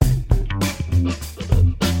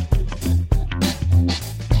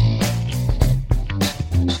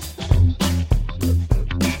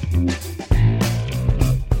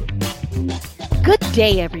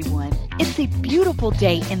day, everyone. It's a beautiful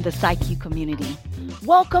day in the PsyQ community.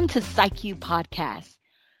 Welcome to PsyQ Podcast.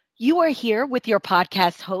 You are here with your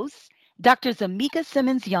podcast hosts, Dr. Zamika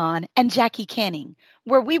Simmons-Yan and Jackie Canning,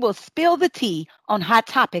 where we will spill the tea on hot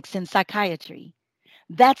topics in psychiatry.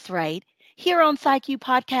 That's right. Here on PsyQ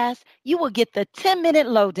Podcast, you will get the 10-minute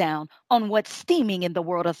lowdown on what's steaming in the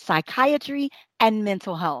world of psychiatry and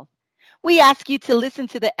mental health. We ask you to listen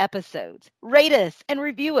to the episodes, rate us, and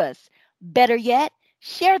review us. Better yet,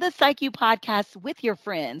 share the PsyQ podcast with your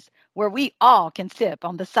friends where we all can sip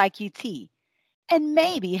on the PsyQ tea and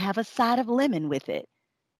maybe have a side of lemon with it.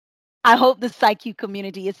 I hope the PsyQ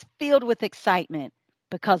community is filled with excitement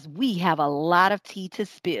because we have a lot of tea to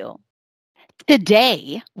spill.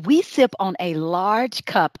 Today, we sip on a large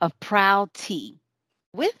cup of proud tea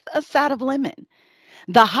with a side of lemon.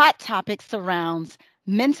 The hot topic surrounds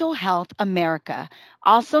Mental Health America,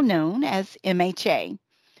 also known as MHA.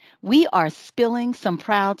 We are spilling some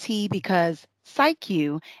proud tea because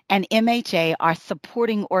PsyQ and MHA are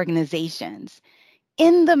supporting organizations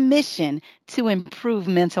in the mission to improve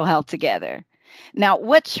mental health together. Now,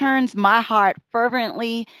 what churns my heart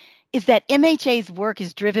fervently is that MHA's work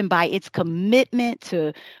is driven by its commitment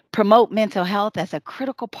to promote mental health as a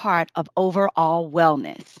critical part of overall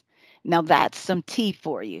wellness. Now, that's some tea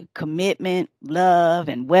for you: commitment, love,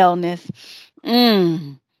 and wellness.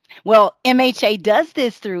 Mm. Well, MHA does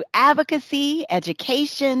this through advocacy,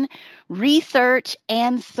 education, research,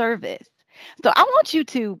 and service. So I want you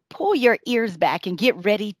to pull your ears back and get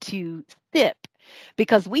ready to sip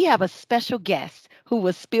because we have a special guest who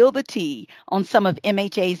will spill the tea on some of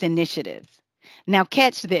MHA's initiatives. Now,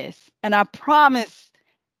 catch this, and I promise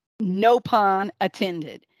no pun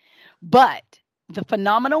attended, but the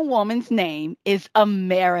phenomenal woman's name is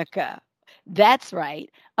America. That's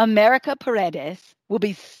right. America Paredes will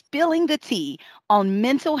be spilling the tea on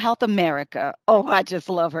Mental Health America. Oh, I just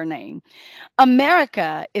love her name.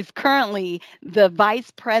 America is currently the Vice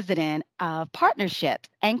President of Partnerships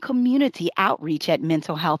and Community Outreach at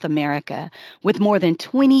Mental Health America with more than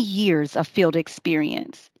 20 years of field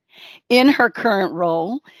experience. In her current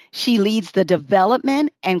role, she leads the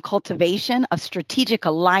development and cultivation of strategic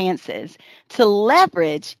alliances to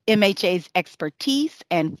leverage MHA's expertise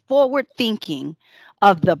and forward thinking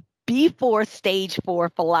of the B4 Stage 4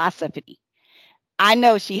 philosophy. I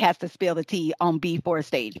know she has to spill the tea on B4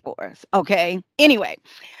 Stage 4s, okay? Anyway,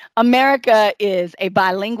 America is a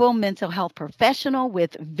bilingual mental health professional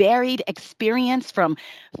with varied experience from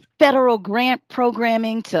federal grant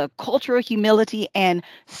programming to cultural humility and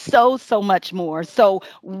so much more. So,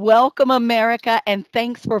 welcome, America, and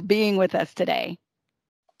thanks for being with us today.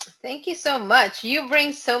 Thank you so much. You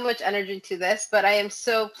bring so much energy to this, but I am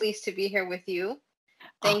so pleased to be here with you.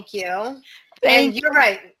 Thank you. And you're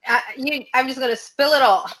right. I'm just going to spill it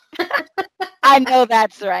all. I know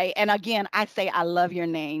that's right. And again, I say I love your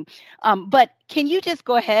name. But can you just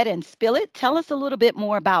go ahead and spill it? Tell us a little bit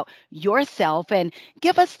more about yourself and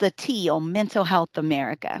give us the tea on Mental Health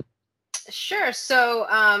America. Sure.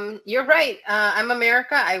 So you're right. I'm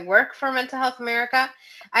America. I work for Mental Health America.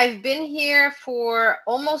 I've been here for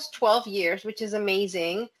almost 12 years, which is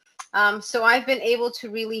amazing. So I've been able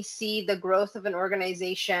to really see the growth of an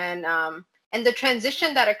organization and the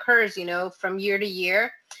transition that occurs, from year to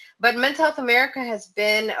year. But Mental Health America has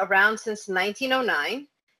been around since 1909.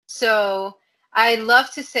 So I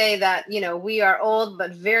love to say that, we are old,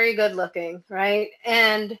 but very good looking, right?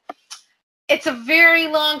 And it's a very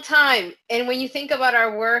long time. And when you think about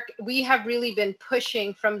our work, we have really been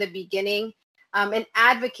pushing from the beginning and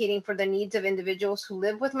advocating for the needs of individuals who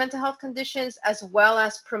live with mental health conditions, as well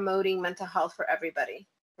as promoting mental health for everybody,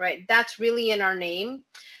 right? That's really in our name.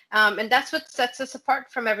 And that's what sets us apart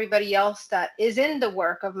from everybody else that is in the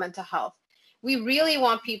work of mental health. We really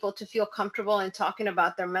want people to feel comfortable in talking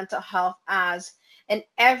about their mental health as an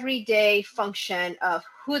everyday function of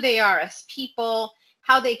who they are as people,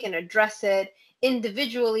 how they can address it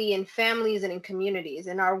individually in families and in communities.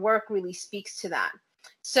 And our work really speaks to that.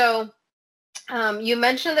 So you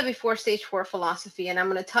mentioned the B4 Stage 4 philosophy, and I'm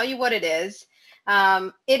going to tell you what it is.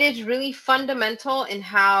 It is really fundamental in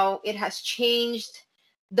how it has changed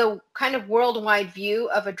the kind of worldwide view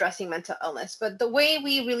of addressing mental illness. But the way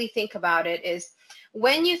we really think about it is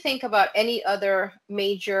when you think about any other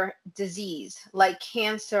major disease like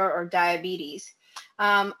cancer or diabetes,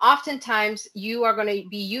 oftentimes you are going to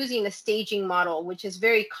be using a staging model, which is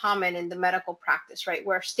very common in the medical practice, right?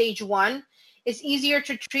 Where stage 1 is easier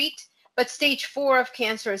to treat, but stage 4 of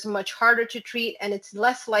cancer is much harder to treat, and it's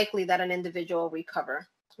less likely that an individual will recover,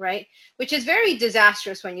 right? Which is very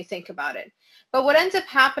disastrous when you think about it. But what ends up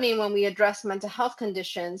happening when we address mental health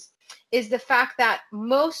conditions is the fact that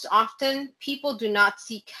most often people do not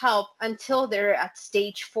seek help until they're at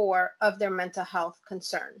stage 4 of their mental health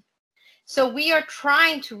concern. So we are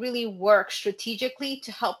trying to really work strategically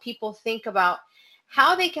to help people think about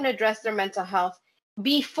how they can address their mental health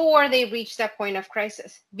before they reach that point of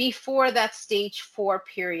crisis, before that stage 4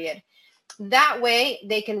 period. That way,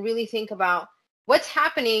 they can really think about what's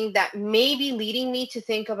happening that may be leading me to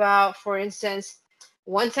think about, for instance,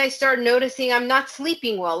 once I start noticing I'm not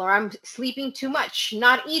sleeping well, or I'm sleeping too much,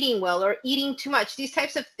 not eating well, or eating too much, these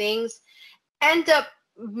types of things end up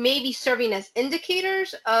maybe serving as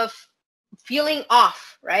indicators of feeling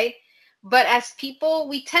off, right? But as people,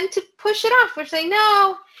 we tend to push it off. We're saying,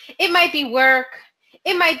 no, it might be work,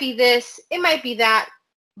 it might be this, it might be that.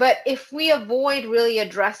 But if we avoid really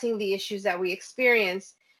addressing the issues that we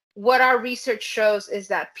experience, what our research shows is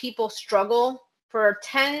that people struggle for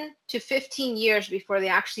 10 to 15 years before they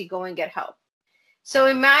actually go and get help. So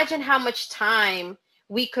imagine how much time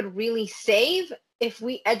we could really save if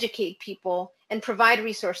we educate people and provide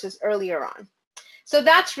resources earlier on. So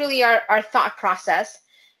that's really our thought process.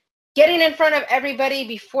 Getting in front of everybody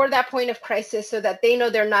before that point of crisis so that they know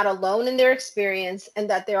they're not alone in their experience and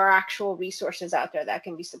that there are actual resources out there that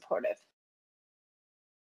can be supportive.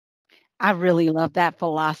 I really love that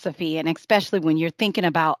philosophy. And especially when you're thinking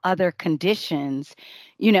about other conditions,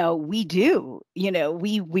 we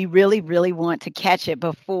really, really want to catch it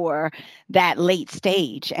before that late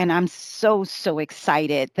stage. And I'm so, so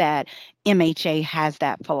excited that MHA has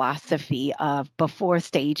that philosophy of before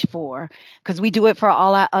stage 4, because we do it for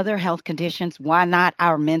all our other health conditions. Why not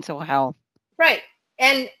our mental health? Right.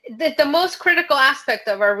 And the most critical aspect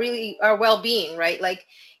of our well-being, right? Like,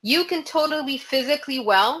 you can totally be physically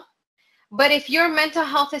well, but if your mental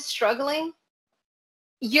health is struggling,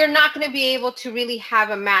 you're not going to be able to really have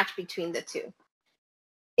a match between the two.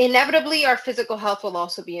 Inevitably, our physical health will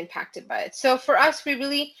also be impacted by it. So for us, we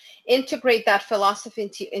really integrate that philosophy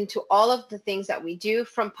into all of the things that we do,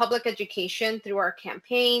 from public education through our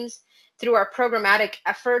campaigns, through our programmatic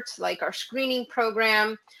efforts like our screening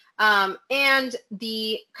program, and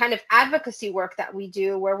the kind of advocacy work that we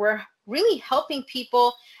do, where we're really helping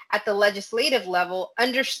people at the legislative level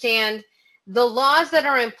understand the laws that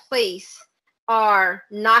are in place are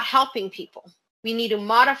not helping people. We need to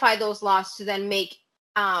modify those laws to then make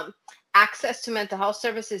access to mental health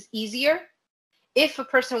services easier if a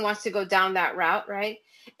person wants to go down that route, right?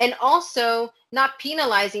 And also not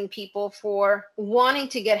penalizing people for wanting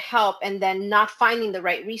to get help and then not finding the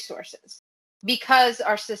right resources because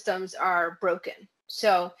our systems are broken.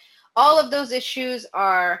 So all of those issues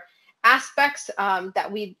are aspects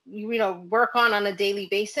that we work on a daily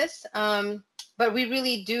basis. But we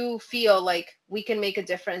really do feel like we can make a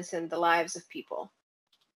difference in the lives of people.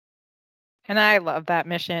 And I love that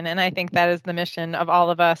mission. And I think that is the mission of all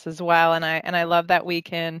of us as well. And I love that we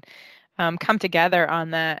can come together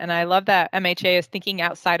on that. And I love that MHA is thinking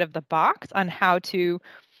outside of the box on how to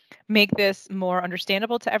make this more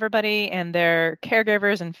understandable to everybody and their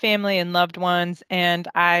caregivers and family and loved ones. And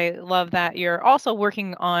I love that you're also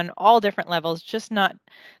working on all different levels, just not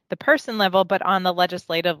the person level, but on the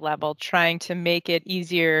legislative level, trying to make it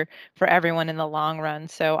easier for everyone in the long run.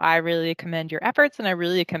 So I really commend your efforts, and I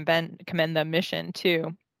really commend the mission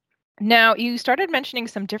too. Now, you started mentioning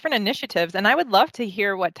some different initiatives, and I would love to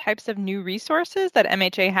hear what types of new resources that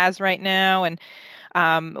MHA has right now, and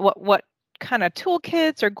what kind of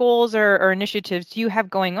toolkits or goals or initiatives do you have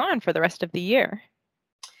going on for the rest of the year?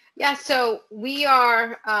 Yeah, so we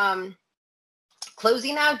are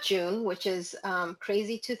closing out June, which is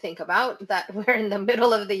crazy to think about that we're in the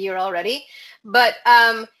middle of the year already. But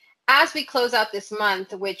as we close out this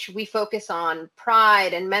month, which we focus on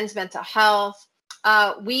Pride and men's mental health,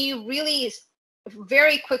 we really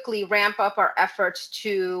very quickly ramp up our efforts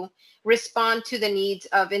to respond to the needs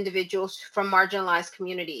of individuals from marginalized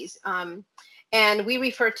communities. And we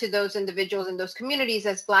refer to those individuals in those communities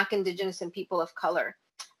as Black, Indigenous, and people of color.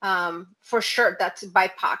 For short, that's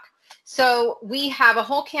BIPOC. So we have a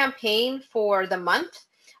whole campaign for the month.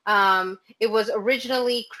 It was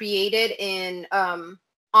originally created in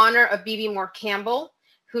honor of Bibi Moore Campbell,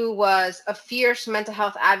 who was a fierce mental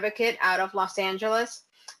health advocate out of Los Angeles.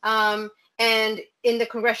 And in the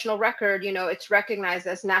congressional record, it's recognized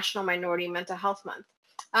as National Minority Mental Health Month.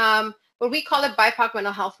 But we call it BIPOC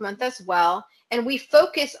Mental Health Month as well. And we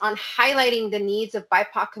focus on highlighting the needs of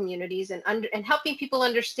BIPOC communities and helping people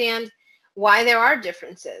understand why there are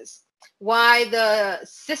differences, why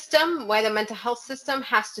the mental health system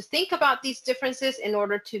has to think about these differences in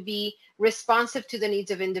order to be responsive to the needs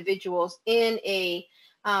of individuals in a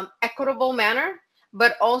equitable manner,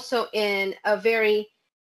 but also in a very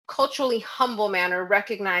culturally humble manner,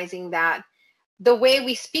 recognizing that the way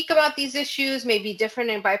we speak about these issues may be different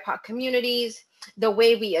in BIPOC communities. The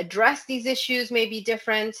way we address these issues may be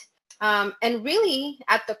different. And really,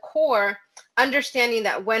 at the core, understanding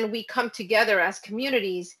that when we come together as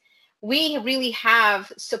communities, we really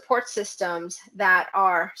have support systems that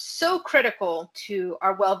are so critical to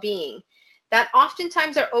our well-being that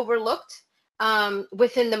oftentimes are overlooked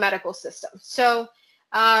within the medical system. So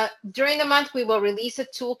during the month, we will release a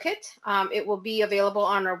toolkit. It will be available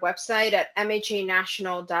on our website at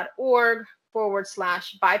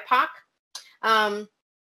mhanational.org/BIPOC.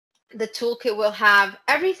 The toolkit will have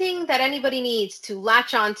everything that anybody needs to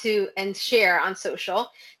latch onto and share on social.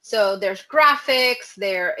 So there's graphics,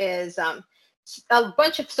 there is a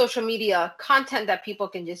bunch of social media content that people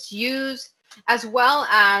can just use, as well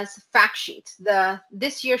as fact sheets.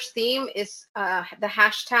 This year's theme is the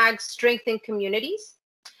hashtag Strengthen Communities.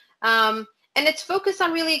 And it's focused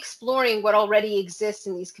on really exploring what already exists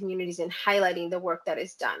in these communities and highlighting the work that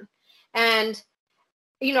is done. And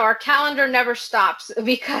our calendar never stops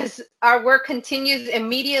because our work continues.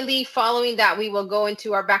 Immediately following that, we will go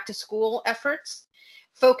into our back to school efforts,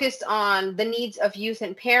 focused on the needs of youth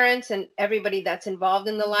and parents and everybody that's involved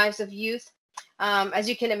in the lives of youth. As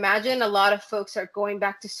you can imagine, a lot of folks are going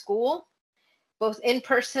back to school, both in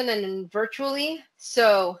person and virtually.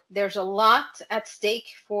 So there's a lot at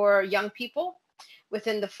stake for young people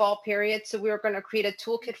within the fall period. So we're going to create a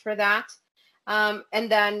toolkit for that.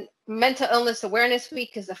 And then Mental Illness Awareness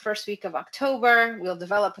Week is the first week of October. We'll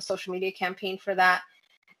develop a social media campaign for that.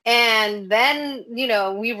 And then,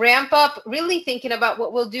 we ramp up really thinking about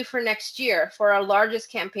what we'll do for next year for our largest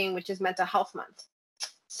campaign, which is Mental Health Month.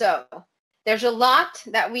 So there's a lot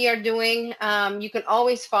that we are doing. You can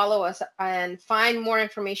always follow us and find more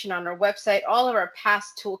information on our website. All of our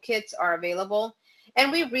past toolkits are available. And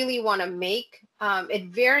we really want to make it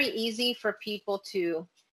very easy for people to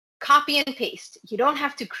copy and paste. You don't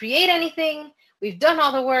have to create anything. We've done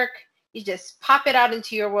all the work. You just pop it out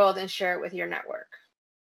into your world and share it with your network.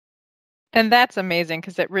 And that's amazing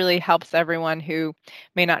because it really helps everyone who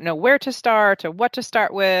may not know where to start or what to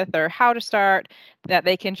start with or how to start, that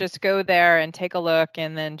they can just go there and take a look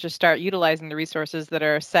and then just start utilizing the resources that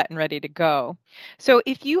are set and ready to go. So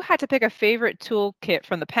if you had to pick a favorite toolkit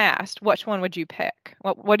from the past, which one would you pick?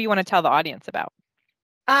 What do you want to tell the audience about?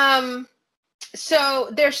 So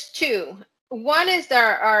there's two. One is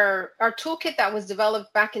our toolkit that was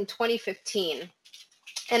developed back in 2015.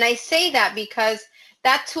 And I say that because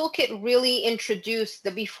that toolkit really introduced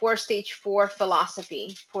the before stage 4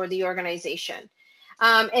 philosophy for the organization.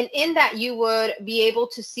 And in that, you would be able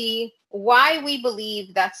to see why we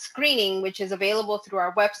believe that screening, which is available through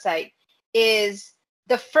our website, is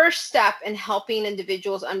the first step in helping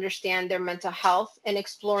individuals understand their mental health and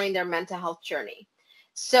exploring their mental health journey.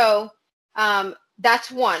 So that's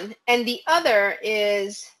one. And the other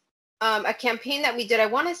is a campaign that we did, I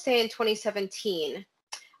want to say in 2017.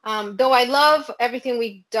 Though I love everything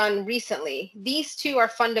we've done recently, these two are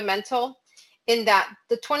fundamental in that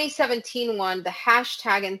the 2017 one, the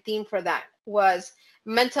hashtag and theme for that was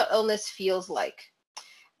Mental Illness Feels Like.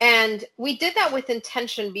 And we did that with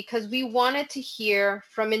intention because we wanted to hear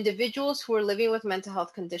from individuals who are living with mental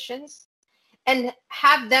health conditions and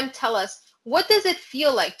have them tell us, what does it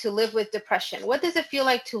feel like to live with depression? What does it feel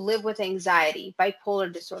like to live with anxiety,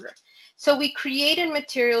 bipolar disorder? So we created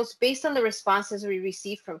materials based on the responses we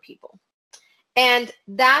received from people. And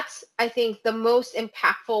that's, I think, the most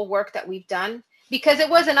impactful work that we've done, because it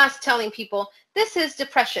wasn't us telling people, this is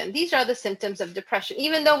depression. These are the symptoms of depression,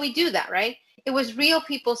 even though we do that, right? It was real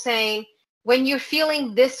people saying, when you're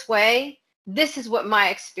feeling this way, this is what my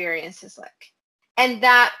experience is like. And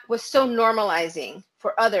that was so normalizing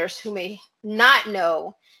for others who may not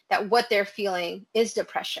know that what they're feeling is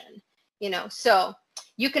depression, So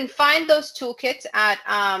you can find those toolkits at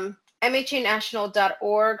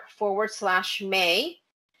mhanational.org/May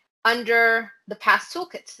under the past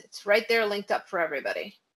toolkits. It's right there linked up for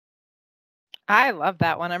everybody. I love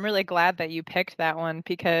that one. I'm really glad that you picked that one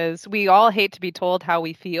because we all hate to be told how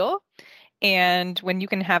we feel. And when you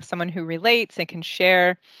can have someone who relates and can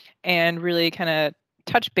share and really kind of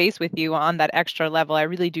touch base with you on that extra level, I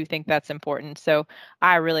really do think that's important. So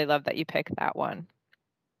I really love that you picked that one.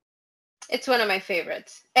 It's one of my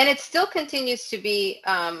favorites. And it still continues to be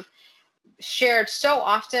shared so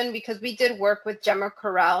often because we did work with Gemma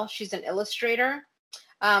Correll. She's an illustrator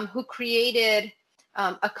who created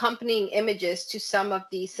accompanying images to some of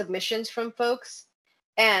the submissions from folks.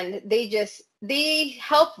 And they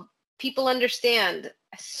help people understand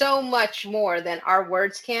so much more than our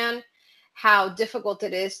words can. how difficult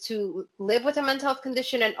it is to live with a mental health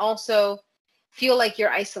condition and also feel like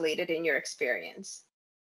you're isolated in your experience.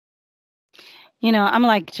 I'm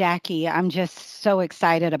like Jackie. I'm just so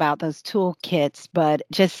excited about those toolkits, but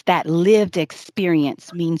just that lived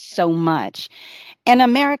experience means so much. And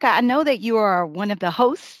America, I know that you are one of the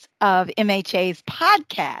hosts of MHA's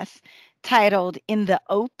podcast titled In the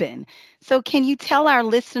Open. So, can you tell our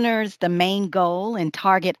listeners the main goal and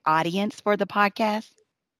target audience for the podcast?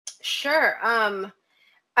 Sure. I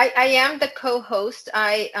am the co-host.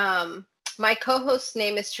 My co-host's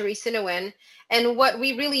name is Teresa Nguyen, and what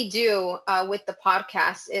we really do with the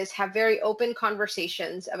podcast is have very open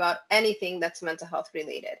conversations about anything that's mental health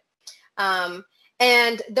related. And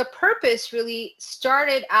the purpose really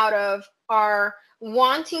started out of our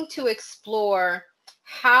wanting to explore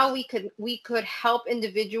how we could help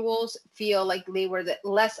individuals feel like they were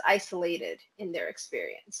less isolated in their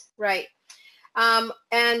experience, right?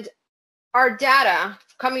 And our data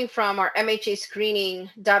coming from our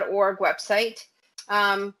mhascreening.org website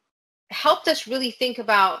helped us really think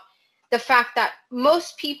about the fact that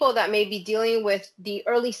most people that may be dealing with the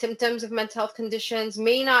early symptoms of mental health conditions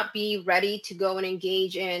may not be ready to go and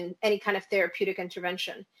engage in any kind of therapeutic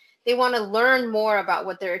intervention. They want to learn more about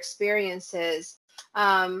what their experience is.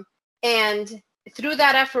 And through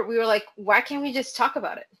that effort, we were like, why can't we just talk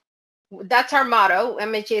about it? That's our motto.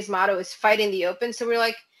 MHA's motto is fight in the open. So we're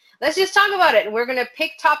like, let's just talk about it. And we're going to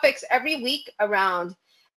pick topics every week around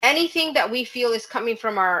anything that we feel is coming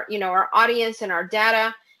from our audience and our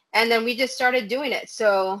data. And then we just started doing it.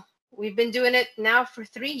 So we've been doing it now for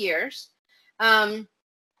 3 years. And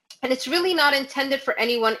it's really not intended for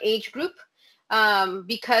any one age group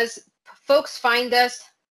because folks find us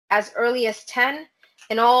as early as 10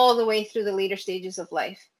 and all the way through the later stages of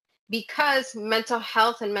life. Because mental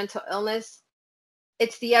health and mental illness,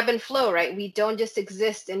 it's the ebb and flow, right? We don't just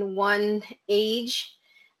exist in one age.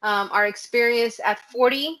 Our experience at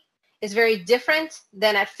 40 is very different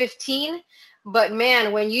than at 15. But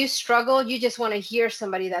man, when you struggle, you just want to hear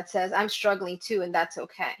somebody that says, I'm struggling too, and that's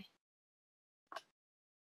okay.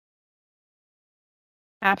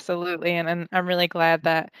 Absolutely. And I'm really glad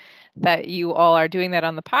that you all are doing that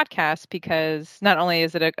on the podcast, because not only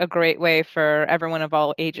is it a great way for everyone of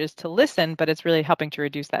all ages to listen, but it's really helping to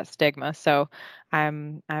reduce that stigma. So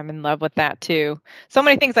I'm in love with that too. So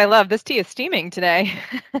many things I love. This tea is steaming today.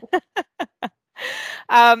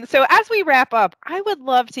 So as we wrap up, I would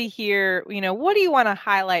love to hear, what do you want to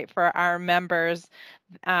highlight for our members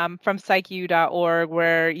from PsychU.org,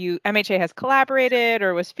 where MHA has collaborated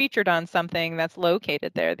or was featured on something that's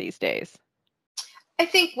located there these days? I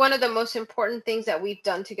think one of the most important things that we've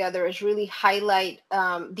done together is really highlight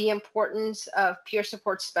the importance of peer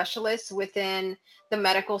support specialists within the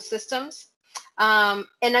medical systems, and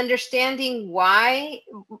understanding why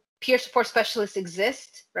peer support specialists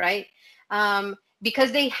exist, right?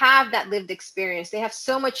 Because they have that lived experience. They have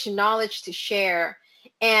so much knowledge to share.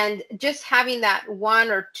 And just having that one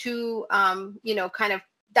or two, kind of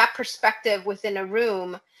that perspective within a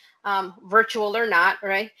room, virtual or not,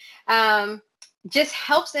 right? Just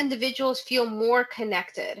helps individuals feel more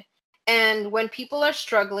connected. And when people are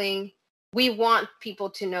struggling, we want people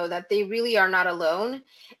to know that they really are not alone.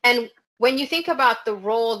 And when you think about the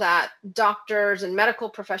role that doctors and medical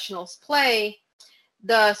professionals play,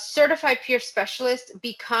 the certified peer specialist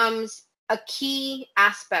becomes a key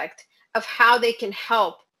aspect of how they can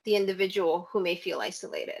help the individual who may feel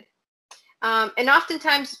isolated. And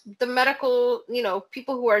oftentimes the medical,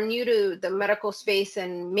 people who are new to the medical space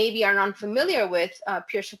and maybe are unfamiliar with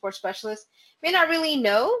peer support specialists may not really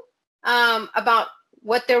know about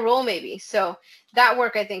what their role may be. So that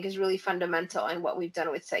work, I think, is really fundamental in what we've done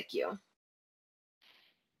with PsychU.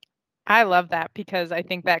 I love that, because I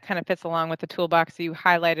think that kind of fits along with the toolbox you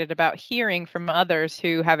highlighted about hearing from others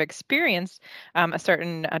who have experienced a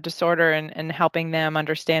certain disorder and helping them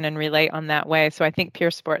understand and relate on that way. So I think peer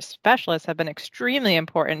support specialists have been extremely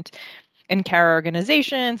important in care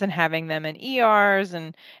organizations and having them in ERs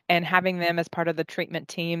and having them as part of the treatment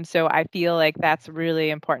team. So I feel like that's really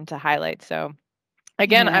important to highlight. So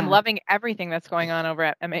again, I'm loving everything that's going on over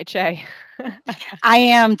at MHA. I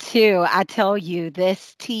am too. I tell you,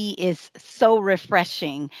 this tea is so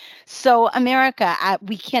refreshing. So, America,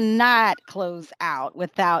 we cannot close out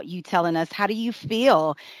without you telling us, how do you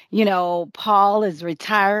feel? Paul is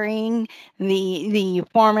retiring, the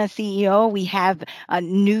former CEO. We have a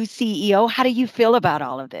new CEO. How do you feel about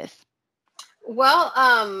all of this? Well,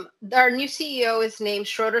 our new CEO is named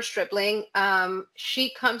Schroeder Stripling.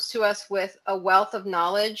 She comes to us with a wealth of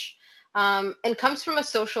knowledge and comes from a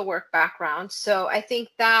social work background. So I think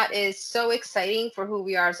that is so exciting for who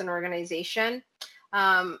we are as an organization.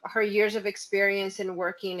 her years of experience in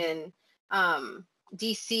working in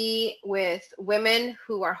DC with women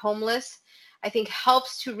who are homeless, I think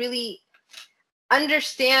helps to really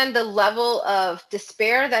understand the level of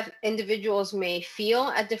despair that individuals may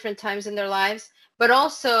feel at different times in their lives, but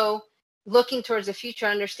also looking towards the future,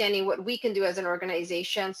 understanding what we can do as an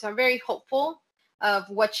organization. So I'm very hopeful of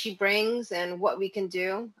what she brings and what we can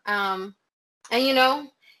do. And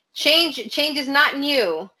change is not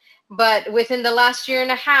new, but within the last year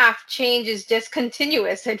and a half, change is just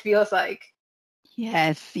continuous, it feels like.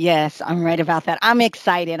 Yes, I'm right about that. I'm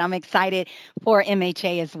excited. I'm excited for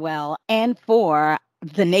MHA as well, and for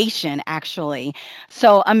the nation, actually.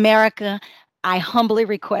 So, America, I humbly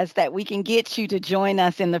request that we can get you to join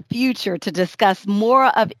us in the future to discuss more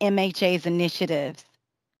of MHA's initiatives.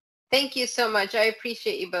 Thank you so much. I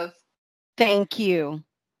appreciate you both. Thank you.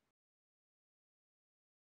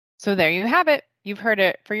 So there you have it. You've heard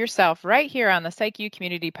it for yourself right here on the PsychU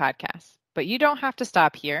Community Podcast. But you don't have to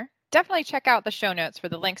stop here. Definitely check out the show notes for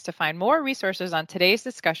the links to find more resources on today's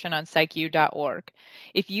discussion on PsychU.org.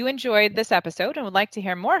 If you enjoyed this episode and would like to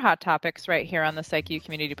hear more hot topics right here on the PsychU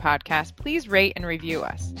Community Podcast, please rate and review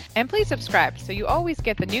us. And please subscribe so you always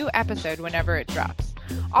get the new episode whenever it drops.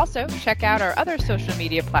 Also, check out our other social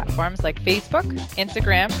media platforms like Facebook,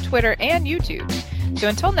 Instagram, Twitter, and YouTube. So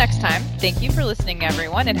until next time, thank you for listening,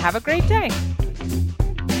 everyone, and have a great day.